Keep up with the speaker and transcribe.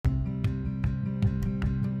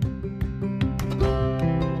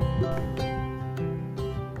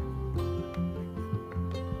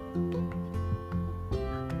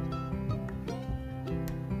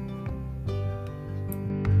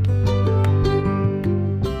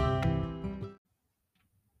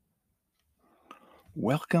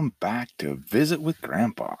Welcome back to Visit with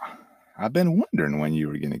Grandpa. I've been wondering when you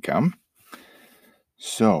were going to come.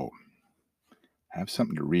 So, I have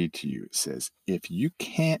something to read to you. It says, if you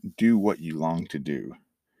can't do what you long to do,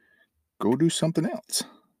 go do something else.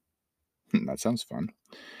 That sounds fun.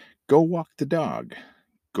 Go walk the dog.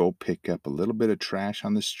 Go pick up a little bit of trash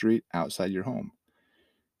on the street outside your home.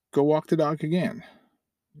 Go walk the dog again.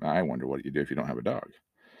 I wonder what you do if you don't have a dog.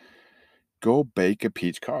 Go bake a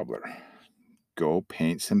peach cobbler. Go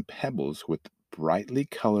paint some pebbles with brightly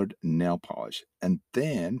colored nail polish and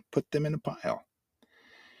then put them in a pile.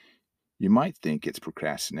 You might think it's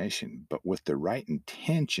procrastination, but with the right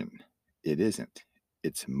intention, it isn't.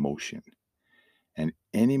 It's motion. And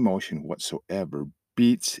any motion whatsoever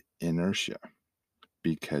beats inertia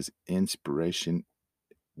because inspiration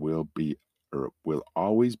will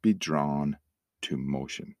always be drawn to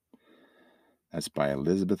motion. That's by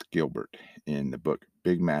Elizabeth Gilbert in the book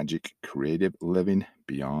Big Magic: Creative Living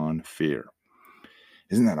Beyond Fear.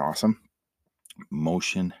 Isn't that awesome?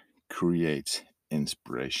 Motion creates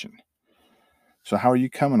inspiration. So how are you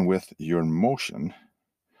coming with your motion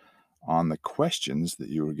on the questions that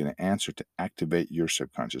you are going to answer to activate your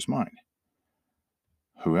subconscious mind?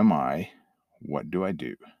 Who am I? What do I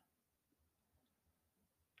do?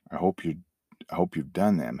 I hope you've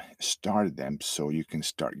done them, started them, so you can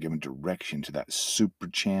start giving direction to that super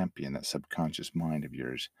champion, that subconscious mind of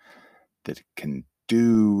yours that can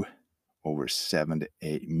do over 7 to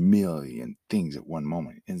 8 million things at one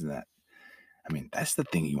moment. Isn't that? I mean, that's the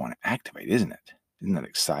thing you want to activate, isn't it? Isn't that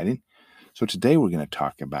exciting? So today we're going to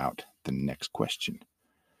talk about the next question.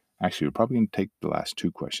 Actually, we're probably going to take the last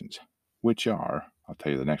two questions, which are, I'll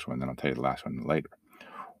tell you the next one, then I'll tell you the last one later.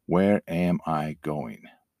 Where am I going?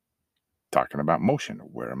 Talking about motion.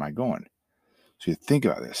 Where am I going? So you think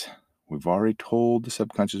about this. We've already told the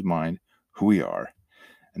subconscious mind who we are,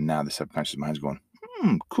 and now the subconscious mind is going,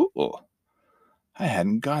 cool. I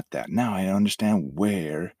hadn't got that. Now I understand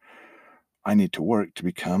where I need to work to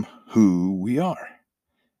become who we are.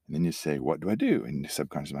 And then you say, what do I do? And the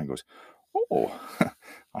subconscious mind goes, oh,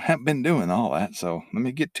 I haven't been doing all that, so let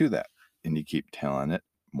me get to that. And you keep telling it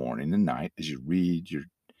morning and night as you read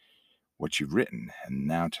what you've written. And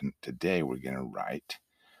now today we're going to write,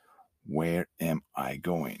 where am I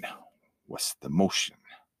going? What's the motion?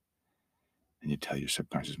 And you tell your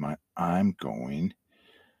subconscious mind, I'm going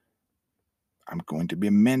to be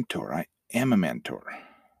a mentor. I am a mentor.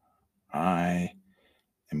 I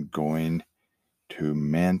am going to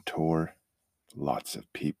mentor lots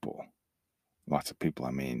of people. Lots of people,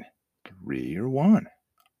 I mean 3 or 1.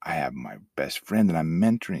 I have my best friend that I'm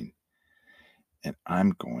mentoring, and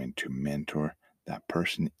I'm going to mentor that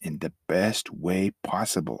person in the best way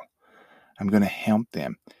possible. I'm going to help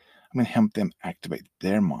them. I'm going to help them activate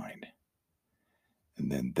their mind.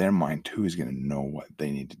 And then their mind, too, is going to know what they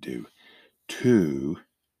need to do to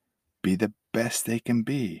be the best they can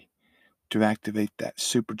be, to activate that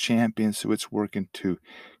super champion so it's working to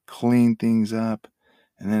clean things up,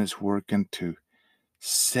 and then it's working to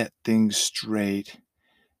set things straight,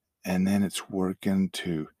 and then it's working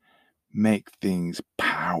to make things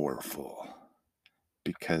powerful.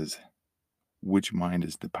 Because which mind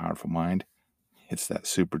is the powerful mind? It's that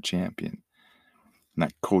super champion. And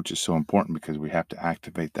that coach is so important because we have to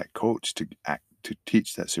activate that coach to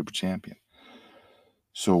teach that super champion.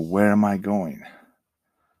 So where am I going?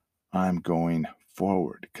 I'm going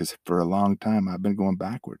forward, because for a long time I've been going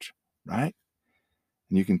backwards, right?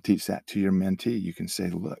 And you can teach that to your mentee. You can say,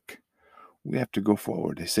 look, we have to go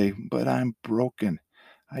forward. They say, but I'm broken.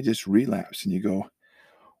 I just relapsed. And you go,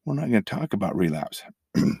 we're not going to talk about relapse.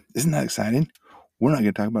 Isn't that exciting? We're not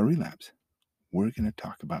going to talk about relapse. We're going to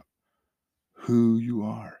talk about who you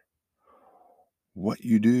are, what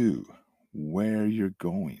you do, where you're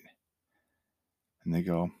going. And they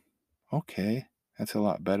go, okay, that's a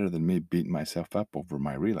lot better than me beating myself up over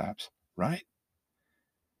my relapse, right?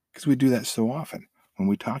 Because we do that so often. When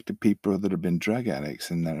we talk to people that have been drug addicts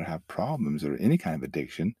and that have problems or any kind of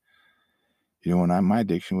addiction, my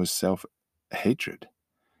addiction was self-hatred.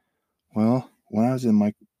 Well, when I was in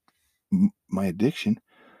my addiction,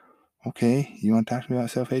 okay, you want to talk to me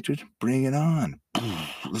about self-hatred? Bring it on.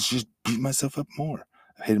 Let's just beat myself up more.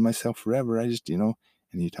 I hated myself forever. I just, and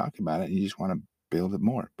you talk about it and you just want to build it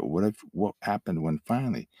more. But what happened when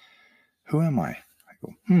finally, who am I? I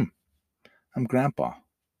go, I'm Grandpa.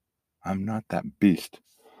 I'm not that beast.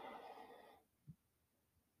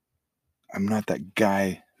 I'm not that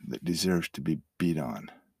guy that deserves to be beat on.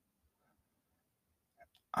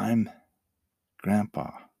 I'm Grandpa,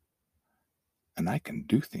 and I can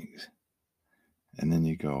do things. And then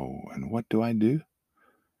you go, and what do I do?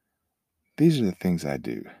 These are the things I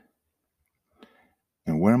do.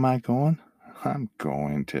 And where am I going? I'm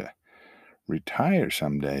going to retire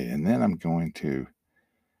someday, and then I'm going to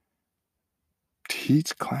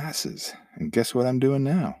teach classes. And guess what I'm doing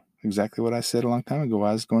now? Exactly what I said a long time ago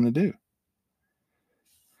I was going to do.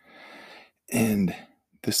 And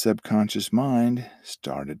the subconscious mind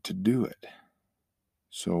started to do it.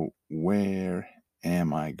 So where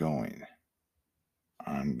am I going?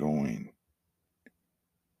 I'm going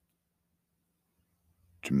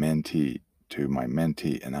to my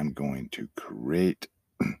mentee, and I'm going to create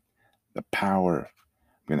the power.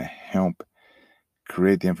 I'm going to help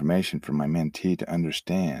create the information for my mentee to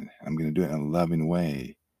understand. I'm going to do it in a loving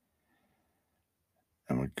way.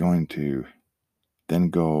 And we're going to then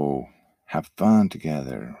go have fun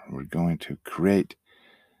together. We're going to create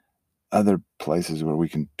other places where we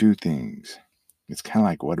can do things. It's kind of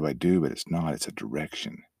like, what do I do? But it's not. It's a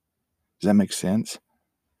direction. Does that make sense?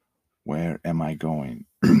 Where am I going?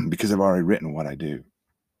 Because I've already written what I do.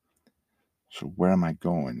 So where am I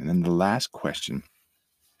going? And then the last question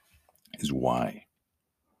is why?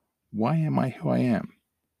 Why am I who I am?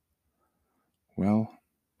 Well,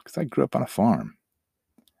 because I grew up on a farm.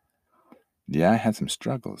 Yeah, I had some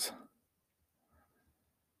struggles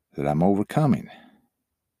that I'm overcoming.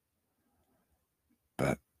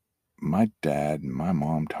 But my dad and my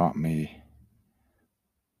mom taught me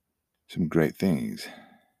some great things.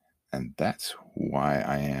 And that's why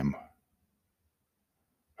I am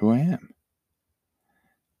who I am.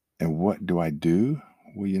 And what do I do?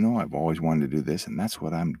 Well, I've always wanted to do this, and that's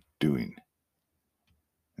what I'm doing.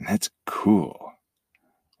 And that's cool.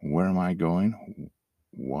 Where am I going?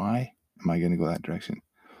 Why am I going to go that direction?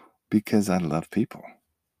 Because I love people.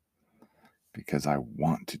 Because I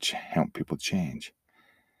want to help people change.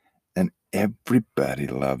 And everybody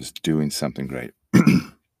loves doing something great.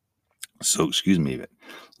 So, excuse me, but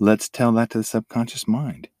let's tell that to the subconscious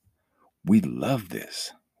mind. We love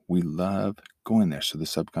this. We love going there. So the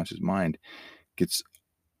subconscious mind gets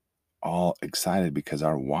all excited because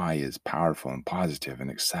our why is powerful and positive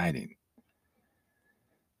and exciting.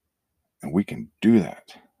 And we can do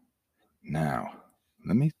that. Now,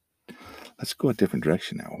 let's go a different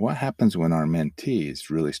direction now. What happens when our mentee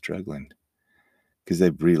is really struggling because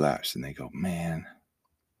they've relapsed and they go, man,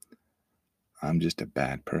 I'm just a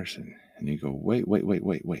bad person. And you go, wait.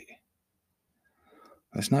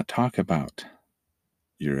 Let's not talk about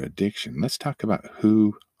your addiction. Let's talk about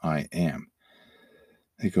who I am.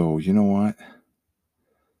 They go, you know what?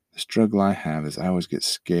 The struggle I have is I always get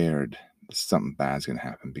scared that something bad's going to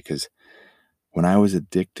happen because when I was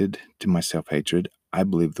addicted to my self-hatred, I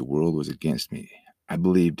believed the world was against me. I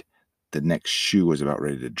believed the next shoe was about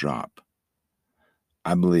ready to drop.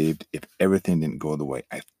 I believed if everything didn't go the way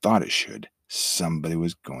I thought it should, somebody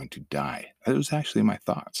was going to die. That was actually my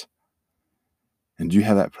thoughts. And do you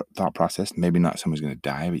have that thought process? Maybe not someone's going to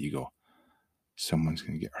die, but you go, someone's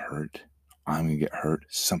going to get hurt. I'm going to get hurt.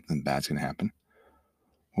 Something bad's going to happen.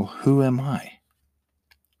 Well, who am I?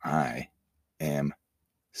 I am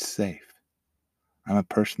safe. I'm a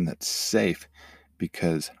person that's safe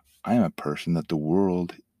because I am a person that the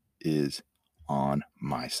world is on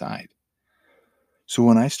my side. So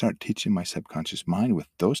when I start teaching my subconscious mind with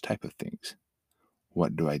those type of things,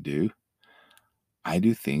 what do? I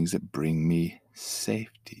do things that bring me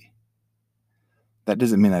safety. That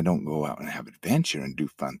doesn't mean I don't go out and have adventure and do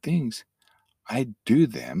fun things. I do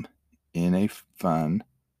them in a fun,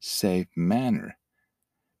 safe manner.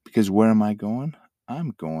 Because where am I going?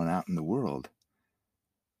 I'm going out in the world.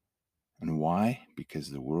 And why? Because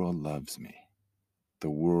the world loves me. The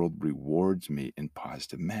world rewards me in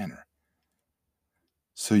positive manner.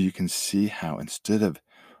 So you can see how instead of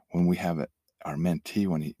when we have our mentee,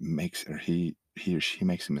 when he or she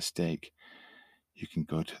makes a mistake, you can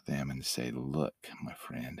go to them and say, look, my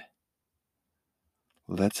friend,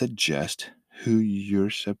 let's adjust who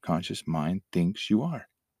your subconscious mind thinks you are.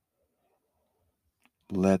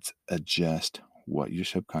 Let's adjust what your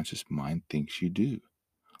subconscious mind thinks you do.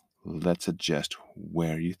 Let's adjust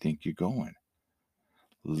where you think you're going.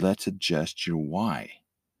 Let's adjust your why.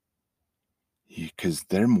 Because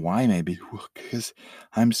their why may be, well, because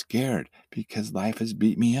I'm scared, because life has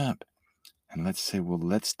beat me up. And let's say, well,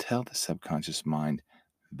 let's tell the subconscious mind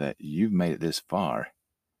that you've made it this far.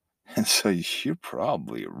 And so you're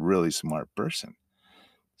probably a really smart person.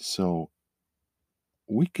 So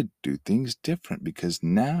we could do things different because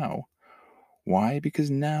now, why? Because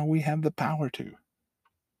now we have the power to.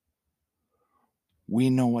 We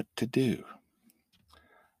know what to do.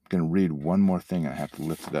 I'm going to read one more thing, and I have to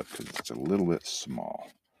lift it up because it's a little bit small.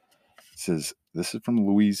 It says, this is from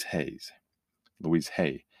Louise Hay.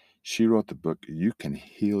 She wrote the book, You Can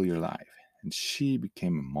Heal Your Life. And she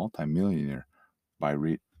became a multimillionaire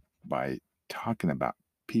by talking about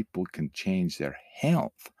people can change their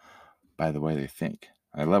health by the way they think.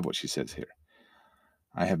 I love what she says here.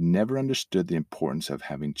 I have never understood the importance of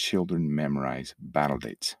having children memorize battle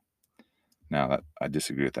dates. Now, I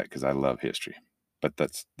disagree with that because I love history, but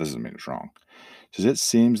that doesn't mean it's wrong. Because it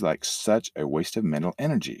seems like such a waste of mental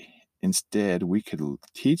energy. Instead, we could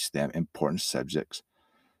teach them important subjects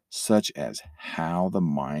such as how the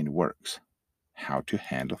mind works, how to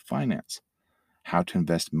handle finance, how to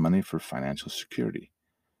invest money for financial security,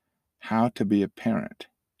 how to be a parent,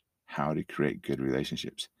 how to create good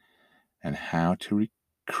relationships, and how to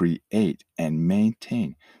create and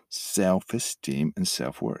maintain self-esteem and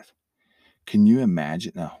self-worth. Can you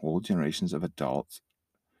imagine a whole generations of adults?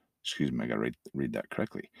 Excuse me, I got to read that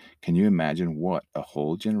correctly. Can you imagine what a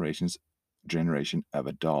whole generation of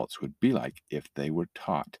adults would be like if they were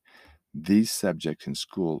taught these subjects in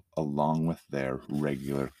school along with their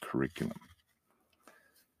regular curriculum?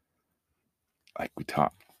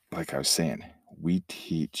 Like I was saying, we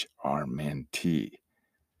teach our mentee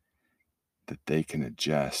that they can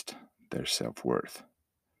adjust their self-worth.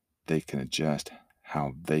 They can adjust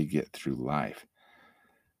how they get through life.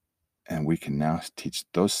 And we can now teach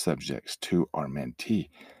those subjects to our mentee,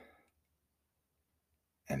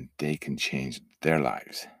 and they can change their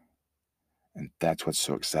lives. And that's what's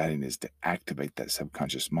so exciting, is to activate that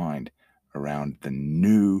subconscious mind around the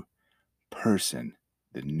new person,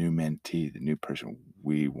 the new mentee, the new person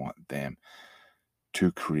we want them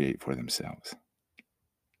to create for themselves.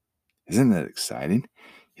 Isn't that exciting?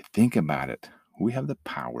 You think about it. We have the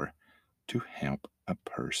power to help a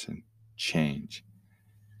person change.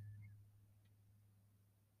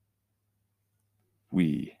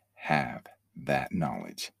 We have that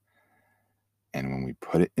knowledge. And when we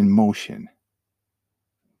put it in motion,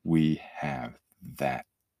 we have that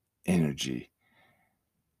energy,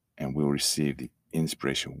 and we'll receive the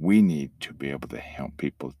inspiration we need to be able to help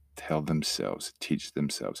people tell themselves, teach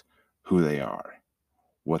themselves who they are,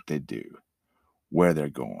 what they do, where they're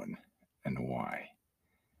going, and why.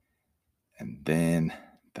 And then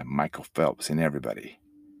the Michael Phelps in everybody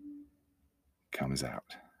comes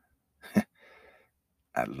out.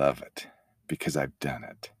 I love it because I've done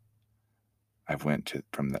it. I've went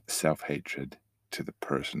from that self-hatred to the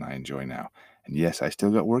person I enjoy now. And yes, I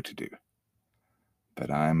still got work to do,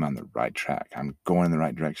 but I'm on the right track. I'm going in the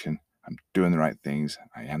right direction. I'm doing the right things.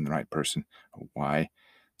 I am the right person. Why?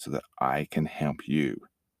 So that I can help you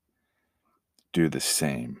do the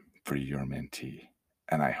same for your mentee.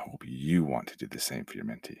 And I hope you want to do the same for your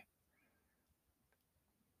mentee.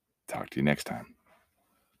 Talk to you next time.